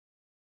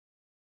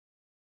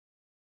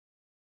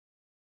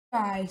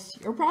Guys,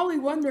 you're probably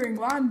wondering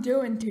what I'm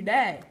doing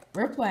today.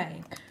 We're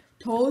playing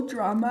Total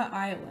Drama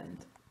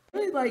Island. I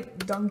really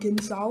like Duncan,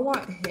 so I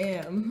want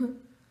him,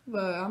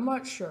 but I'm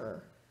not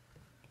sure.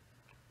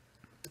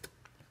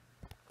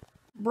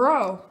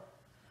 Bro,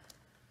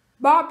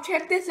 Bob,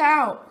 check this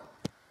out.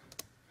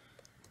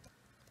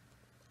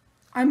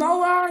 I'm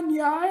all on,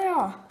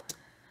 yeah.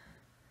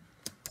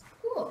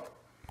 Cool.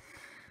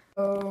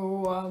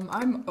 Oh,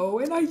 I'm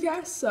Owen, I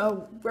guess,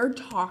 so we're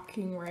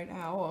talking right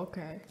now,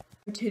 okay.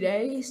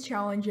 Today's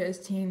challenge is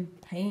team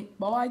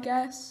paintball, I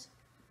guess.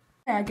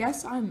 I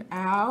guess I'm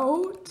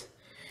out.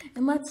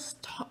 And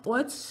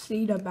let's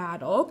see the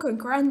battle.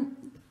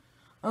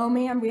 Oh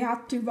man, we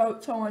have to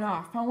vote someone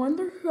off. I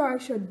wonder who I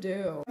should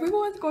do.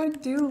 Everyone's going to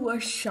do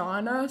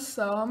Lashana,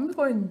 so I'm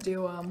going to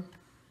do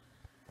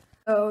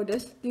So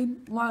this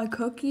dude want a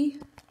cookie?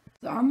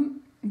 So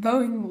I'm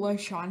voting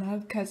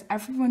Lashana because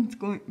everyone's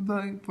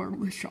voting for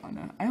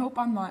Lashana. I hope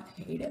I'm not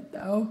hated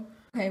though.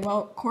 Okay,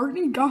 well,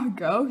 Courtney gotta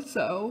go,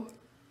 so.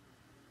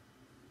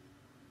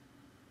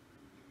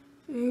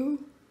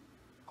 Who?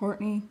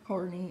 Courtney,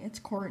 it's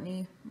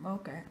Courtney.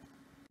 Okay.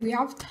 We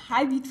have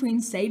tie between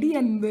Sadie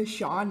and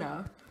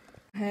Lashana.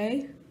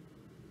 Okay.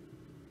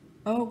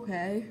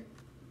 Okay.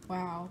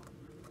 Wow.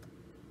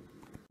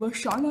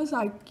 Lashana's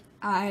like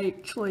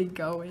actually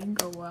going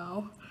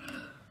well.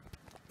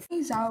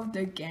 He's out of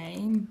the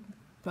game,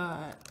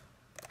 but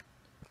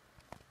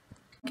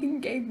Duncan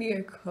gave me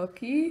a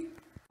cookie.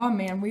 Oh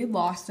man, we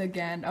lost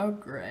again. Oh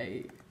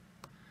great.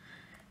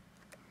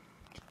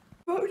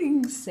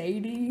 Voting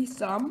Sadie,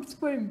 so I'm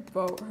just going to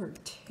vote her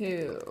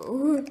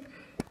too.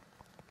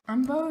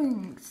 I'm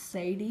voting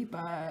Sadie,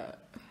 but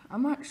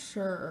I'm not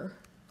sure.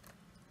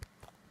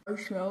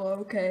 Marshmallow,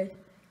 okay.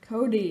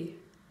 Cody.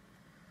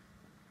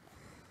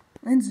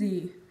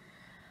 Lindsay.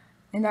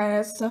 And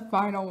that's the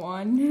final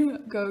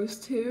one. Goes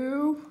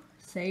to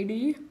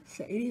Sadie.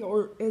 Sadie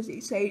or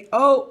Izzy? Sadie.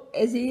 Oh,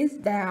 Izzy is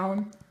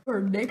down.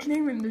 Her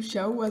nickname in the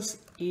show was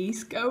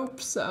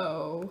E-Scope,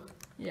 so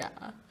yeah.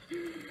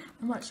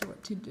 I'm not sure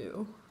what to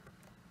do.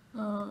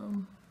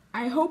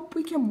 I hope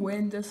we can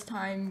win this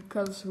time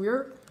because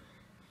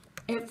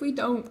if we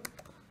don't,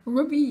 we're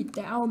gonna be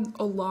down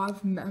a lot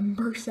of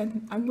members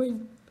and I'm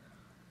going,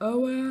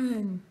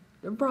 Owen,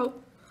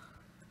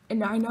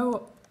 and I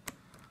know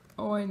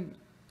Owen,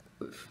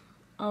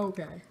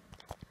 okay.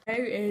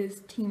 Today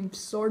is team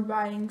sword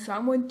biting, so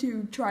I'm going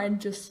to try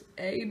and just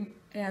aim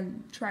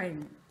and try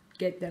and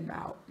get them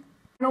out.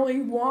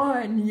 Only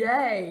one,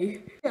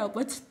 yay! Yeah,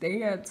 let's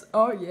dance.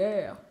 Oh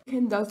yeah.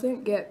 Ken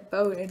doesn't get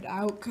voted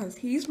out because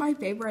he's my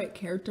favorite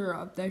character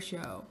of the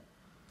show.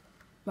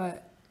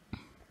 But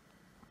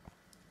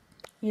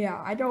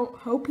yeah, I don't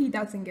hope he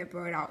doesn't get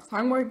voted out. So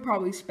I'm going to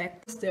probably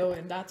spec still,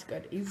 and that's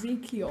good.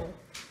 Ezekiel,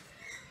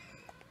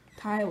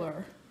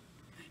 Tyler,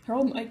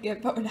 Harold might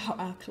get voted out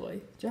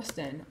actually.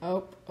 Justin,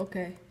 oh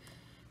okay.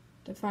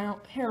 The final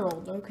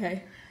Harold,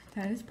 okay.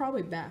 That is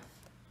probably Beth.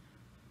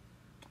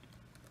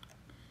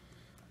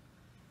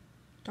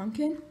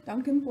 Duncan,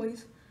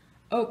 please.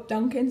 Oh,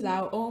 Duncan's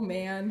out. Oh,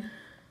 man.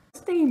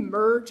 Once they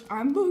merge,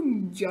 I'm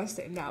voting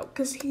Justin out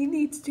because he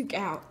needs to get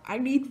out. I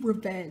need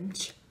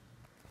revenge.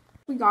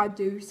 We gotta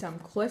do some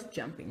cliff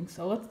jumping,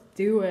 so let's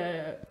do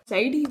it.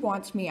 Sadie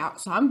wants me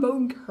out, so I'm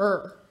voting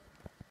her.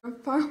 The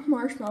final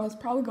marshmallow is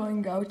probably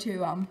going to go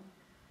to,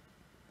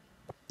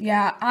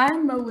 yeah,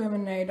 I'm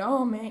eliminated.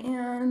 Oh,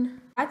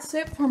 man. That's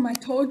it for my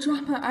Total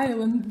Drama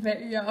Island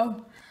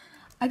video.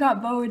 I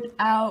got voted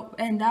out,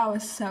 and that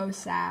was so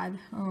sad.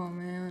 Oh,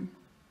 man.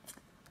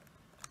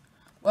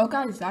 Well,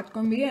 guys, that's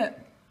gonna be it.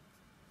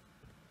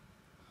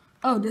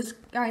 Oh, this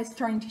guy's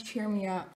trying to cheer me up.